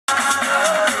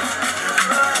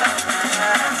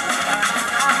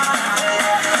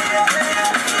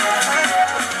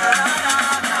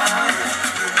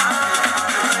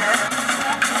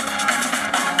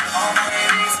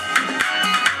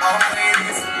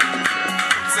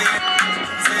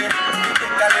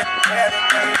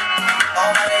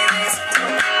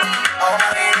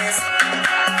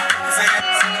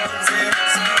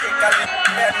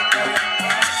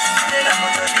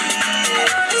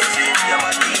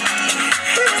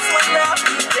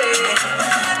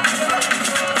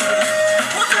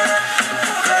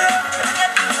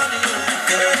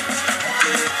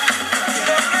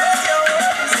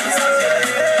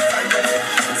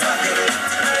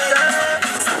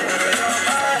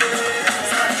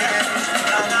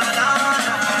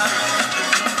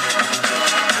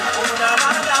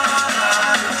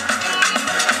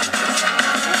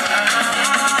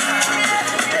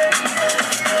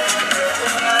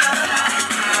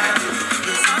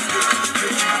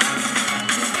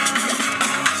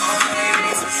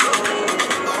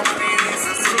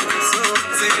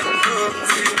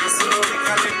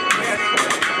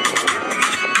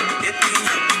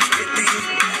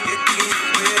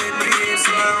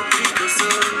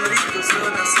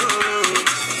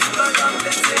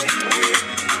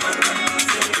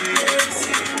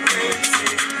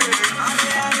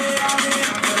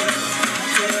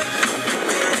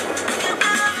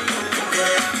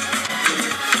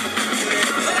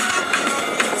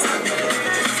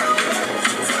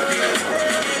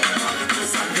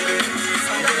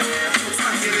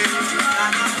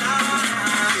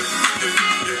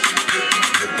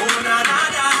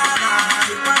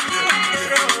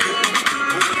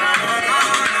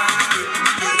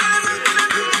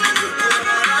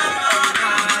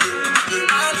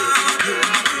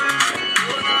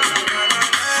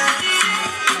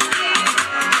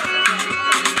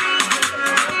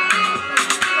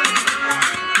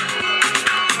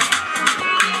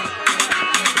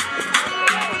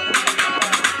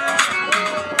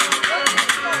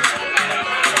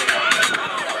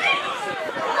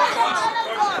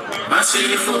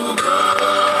Merciful God,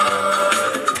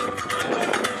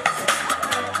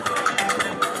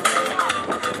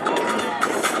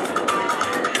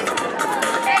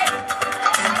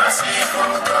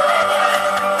 merciful God,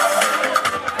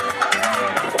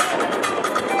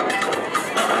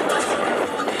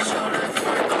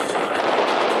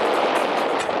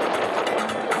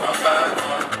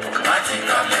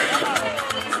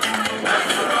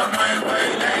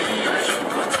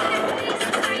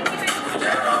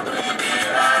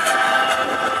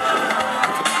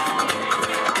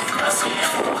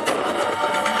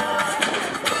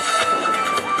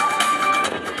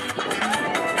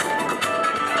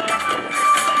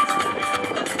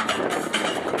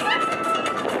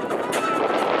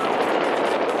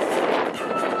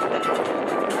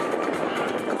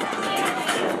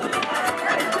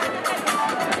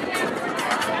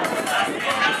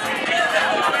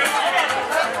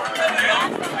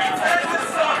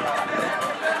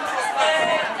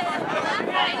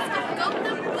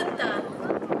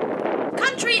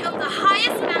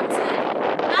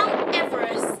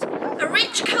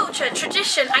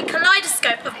 tradition and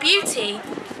kaleidoscope of beauty.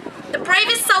 The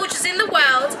bravest soldiers in the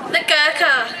world, the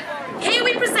Gurkha. Here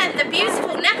we present the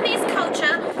beautiful Nepalese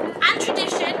culture and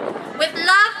tradition with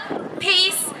love,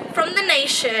 peace from the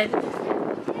nation.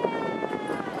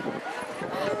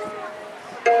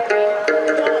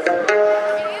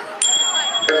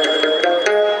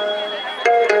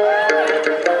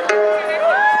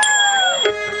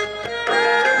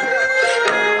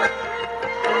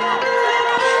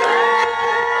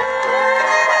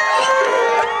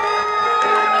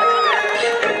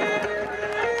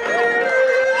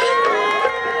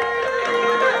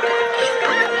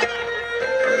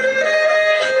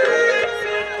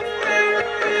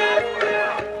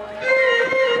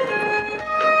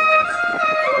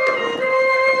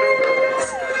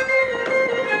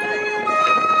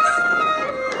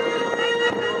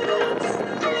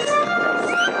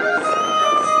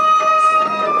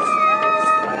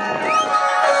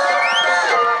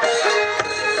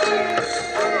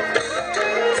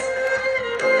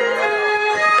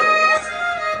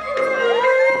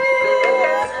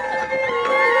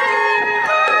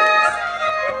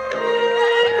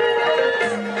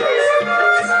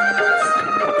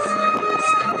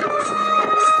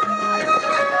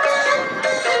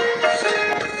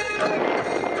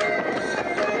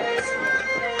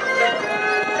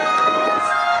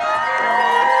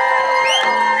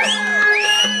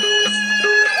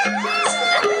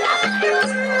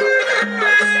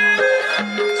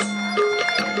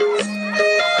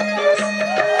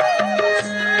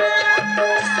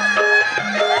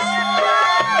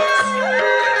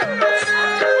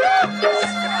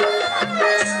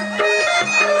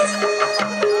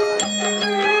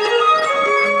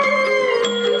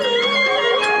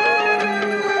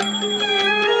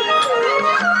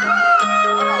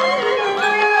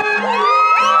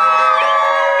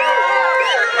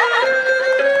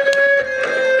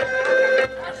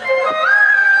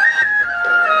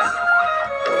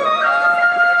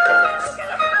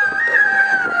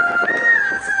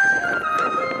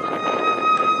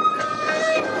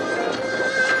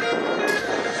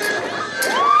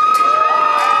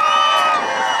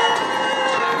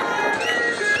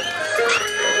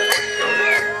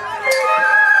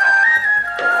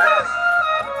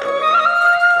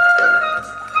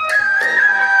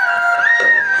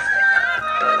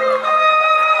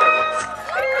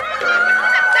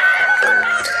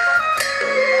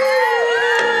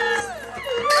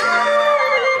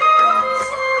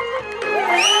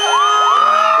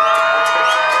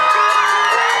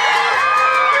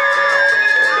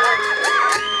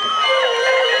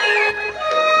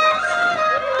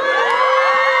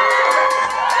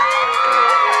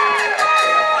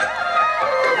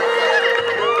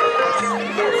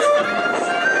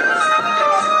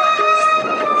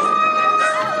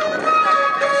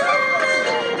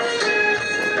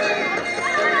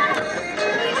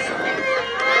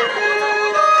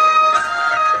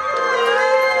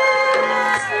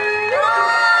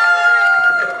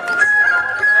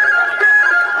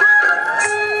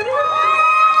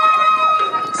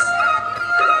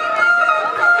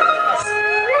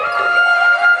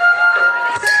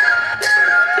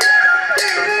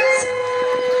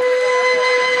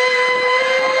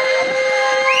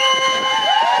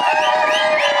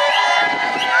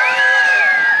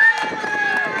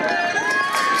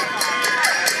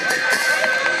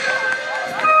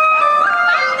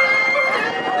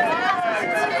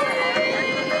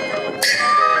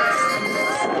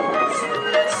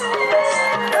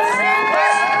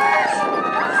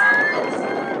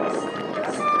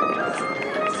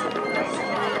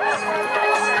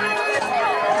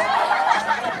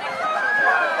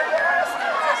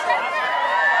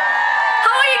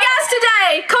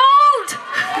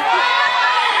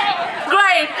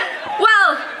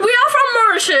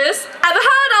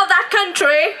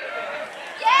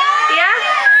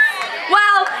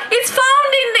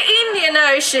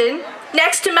 location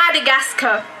next to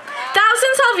Madagascar.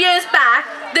 Thousands of years back,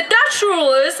 the Dutch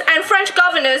rulers and French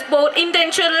governors brought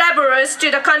indentured laborers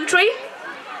to the country.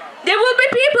 There will be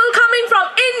people coming from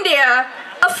India,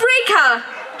 Africa,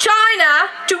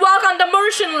 China to work on the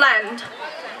Mauritian land.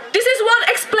 This is what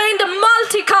explains the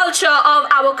multiculture of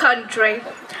our country.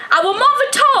 Our mother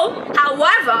tongue,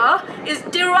 however, is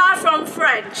derived from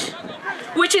French,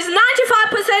 which is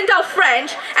 95% of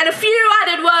French and a few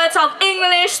added words of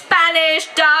English, Spanish,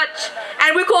 Dutch,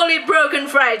 and we call it broken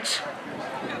French.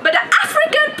 But the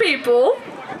African people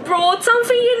brought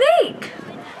something unique.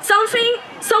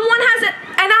 Someone has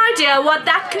an idea what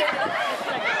that could